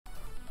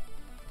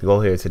the goal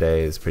here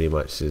today is pretty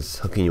much just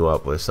hooking you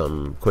up with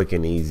something quick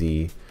and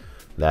easy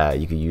that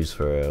you could use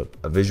for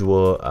a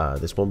visual.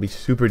 This won't be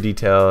super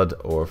detailed,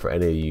 or for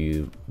any of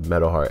you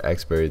metalheart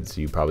experts,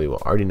 you probably will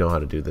already know how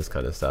to do this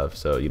kind of stuff,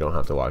 so you don't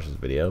have to watch this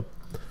video.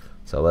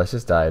 So let's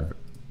just dive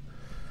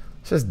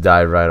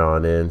right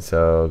on in.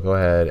 So go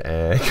ahead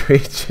and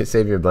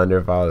save your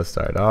Blender file to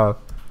start off.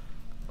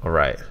 All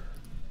right.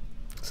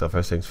 So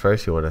first things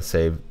first, you want to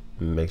save.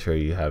 Make sure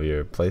you have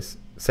your place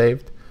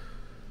saved.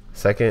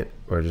 Second,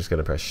 we're just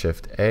gonna press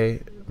Shift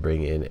A,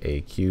 bring in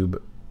a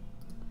cube,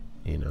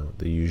 you know,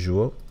 the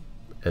usual.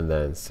 And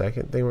then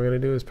second thing we're gonna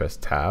do is press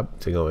Tab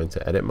to go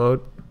into edit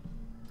mode.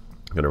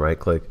 I'm gonna right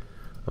click.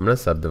 I'm gonna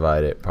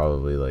subdivide it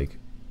probably like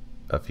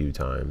a few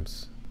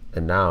times.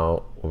 And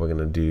now what we're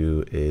gonna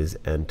do is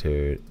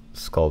enter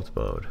sculpt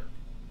mode.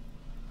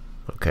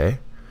 Okay.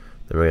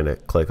 Then we're gonna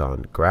click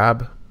on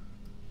grab,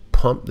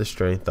 pump the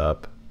strength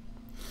up.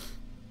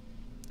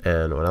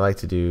 And what I like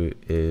to do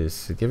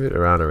is to give it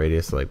around a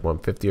radius of like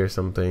 150 or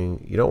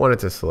something. You don't want it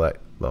to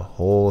select the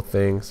whole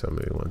thing, so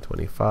maybe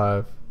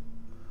 125.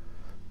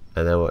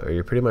 And then what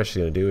you're pretty much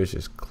going to do is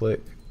just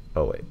click.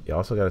 Oh wait, you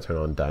also got to turn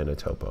on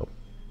Dynotopo.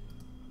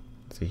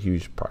 It's a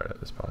huge part of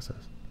this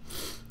process.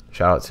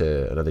 Shout out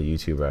to another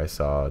YouTuber I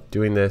saw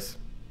doing this.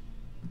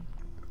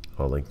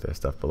 I'll link their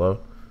stuff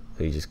below.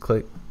 So you just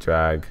click,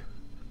 drag.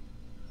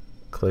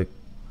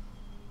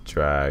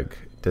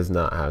 Does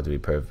not have to be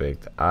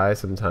perfect. I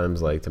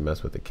sometimes like to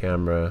mess with the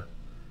camera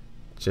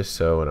just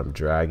so when I'm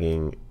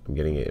dragging, I'm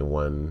getting it in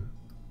one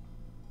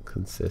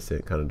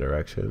consistent kind of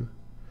direction.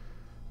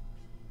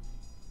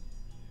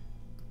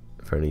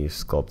 For any of you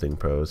sculpting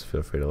pros,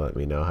 feel free to let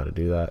me know how to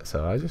do that.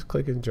 So I just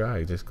click and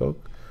drag. Just go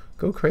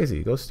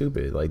crazy, go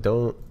stupid. Like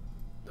don't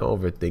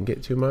overthink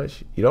it too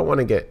much. You don't want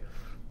to get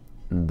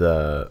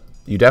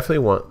you definitely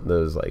want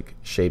those like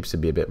shapes to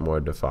be a bit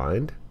more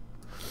defined.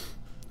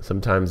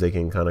 Sometimes they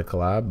can kind of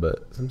collab,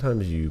 but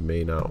sometimes you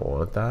may not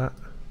want that.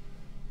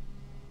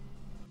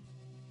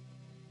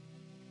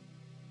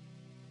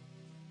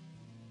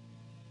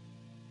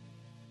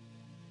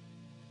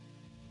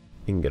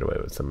 You can get away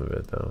with some of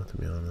it though, to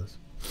be honest.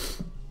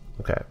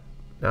 Okay,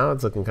 now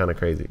it's looking kind of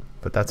crazy,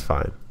 but that's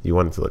fine. You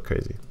want it to look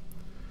crazy.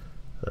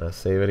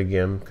 Save it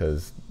again,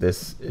 because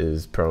this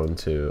is prone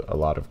to a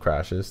lot of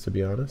crashes, to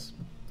be honest.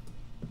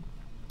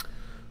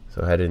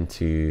 So head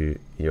into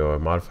your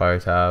modifier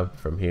tab.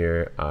 From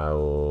here, I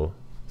will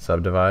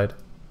subdivide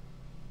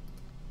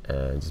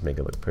and just make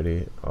it look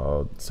pretty.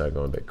 I'll start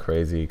going a bit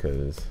crazy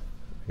because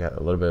I got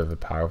a little bit of a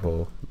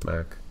powerful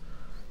Mac.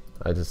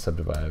 I just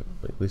subdivide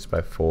at least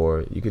by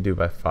 4. You could do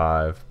by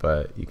 5,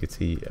 but you could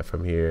see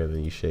from here, and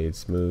then you shade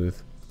smooth.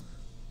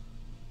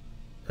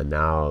 And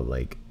now,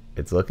 like,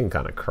 it's looking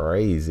kind of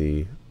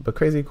crazy, but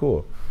crazy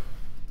cool.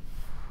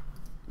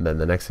 And then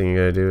the next thing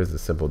you're gonna do is a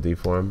simple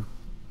deform.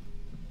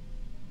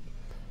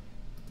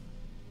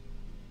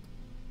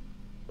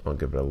 I'll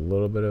give it a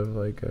little bit of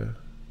like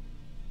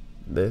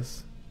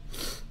this.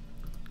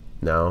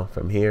 Now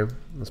from here,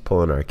 let's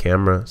pull in our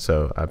camera.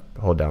 So I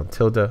hold down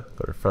tilde,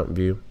 go to front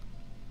view,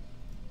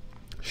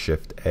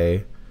 Shift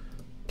A,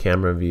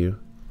 camera view,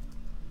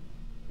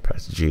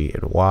 press G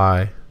and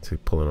Y to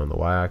pull in on the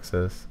Y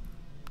axis,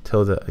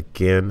 tilde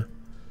again,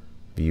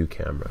 view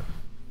camera.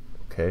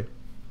 Okay.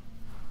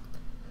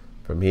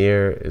 From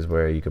here is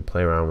where you can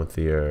play around with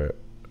your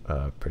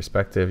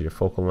perspective, your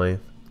focal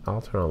length. I'll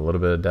turn on a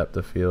little bit of depth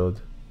of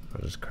field. I'll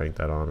just crank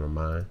that on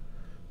my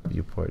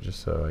viewport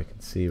just so I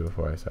can see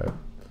before I start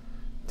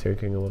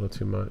tinkering a little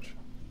too much.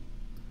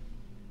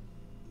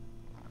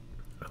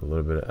 A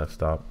little bit of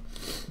f-stop.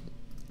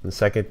 The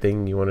second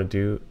thing you want to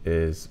do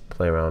is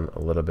play around a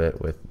little bit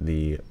with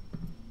the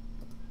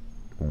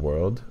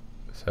world.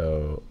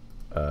 So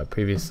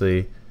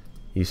previously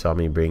you saw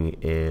me bring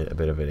in a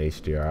bit of an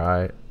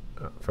HDRI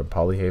from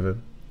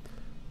Polyhaven.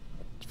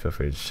 Feel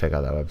free to check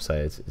out that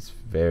website. It's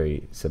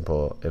very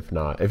simple. If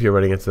not, if you're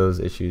running into those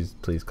issues,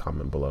 please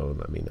comment below and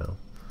let me know.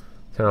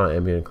 Turn on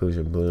ambient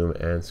occlusion, bloom,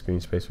 and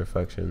screen space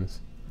reflections.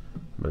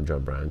 I'm gonna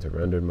jump right into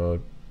rendered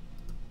mode.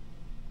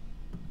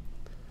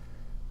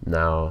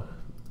 Now,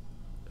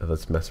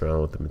 let's mess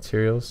around with the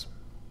materials.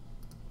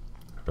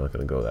 I'm not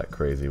gonna go that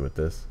crazy with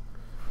this.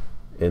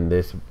 In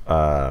this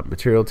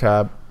material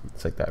tab,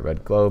 select that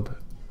red globe,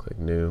 click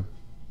new.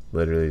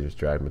 Literally just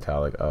drag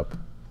metallic up,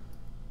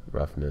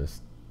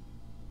 roughness.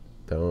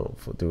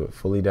 Don't do it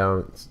fully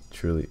down. It's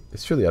truly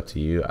up to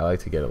you. I like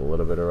to get a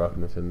little bit of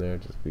roughness in there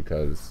just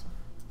because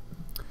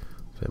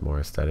it's a bit more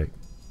aesthetic.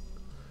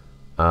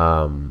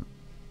 Now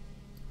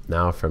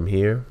from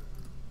here,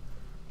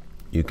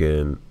 you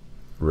can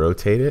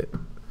rotate it,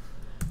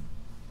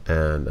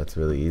 and that's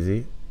really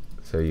easy.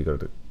 So you go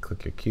to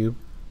click your cube,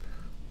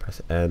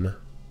 press N,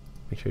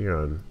 make sure you're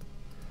on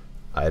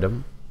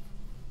item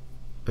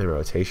and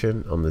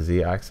rotation on the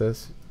Z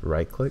axis.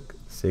 Right click,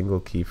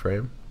 single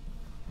keyframe.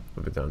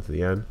 Move it down to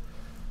the end,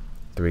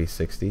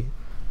 360,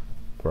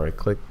 right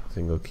click,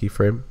 single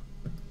keyframe.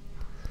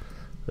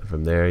 And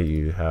from there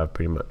you have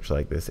pretty much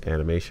like this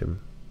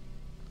animation.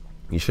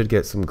 You should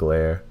get some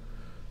glare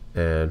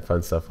and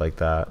fun stuff like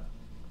that.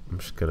 I'm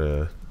just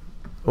gonna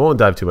I won't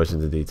dive too much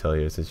into detail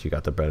here since you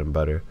got the bread and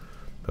butter.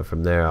 But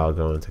from there, I'll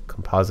go into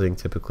compositing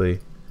typically,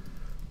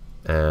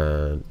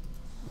 and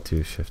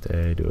do Shift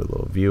A, do a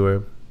little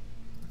viewer,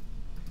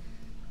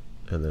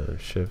 and then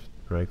Shift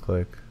right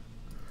click,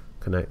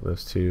 connect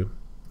those two.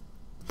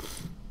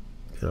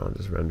 And I'll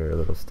just render a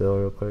little still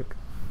real quick,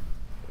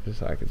 just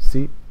so I can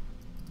see.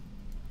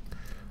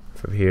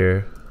 From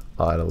here,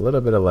 I'll add a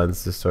little bit of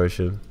lens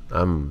distortion.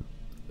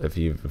 If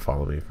you've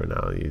followed me for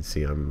now, you'd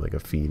see I'm like a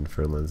fiend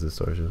for lens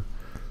distortion.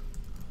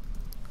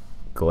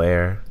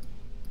 Glare.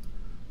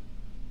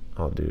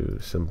 I'll do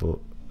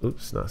simple,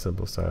 oops, not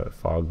simple, start with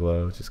fog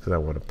glow, just because I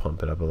want to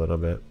pump it up a little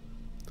bit.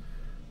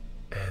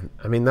 And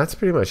I mean, that's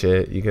pretty much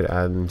it. You could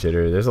add in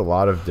jitter. There's a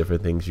lot of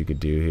different things you could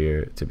do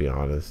here, to be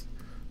honest,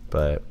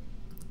 but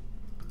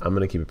I'm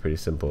going to keep it pretty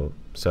simple.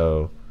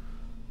 So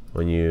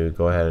when you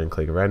go ahead and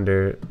click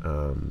render,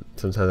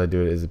 sometimes I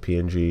do it as a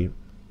PNG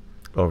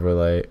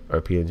overlay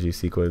or PNG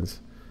sequence.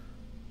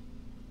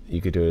 You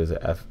could do it as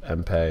a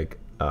MPEG.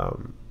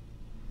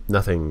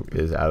 Nothing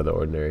is out of the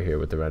ordinary here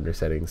with the render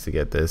settings to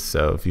get this,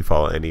 so if you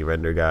follow any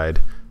render guide,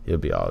 you'll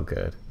be all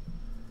good.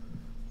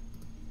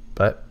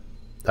 But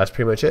that's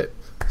pretty much it.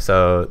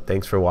 So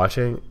thanks for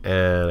watching,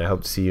 and I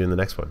hope to see you in the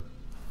next one.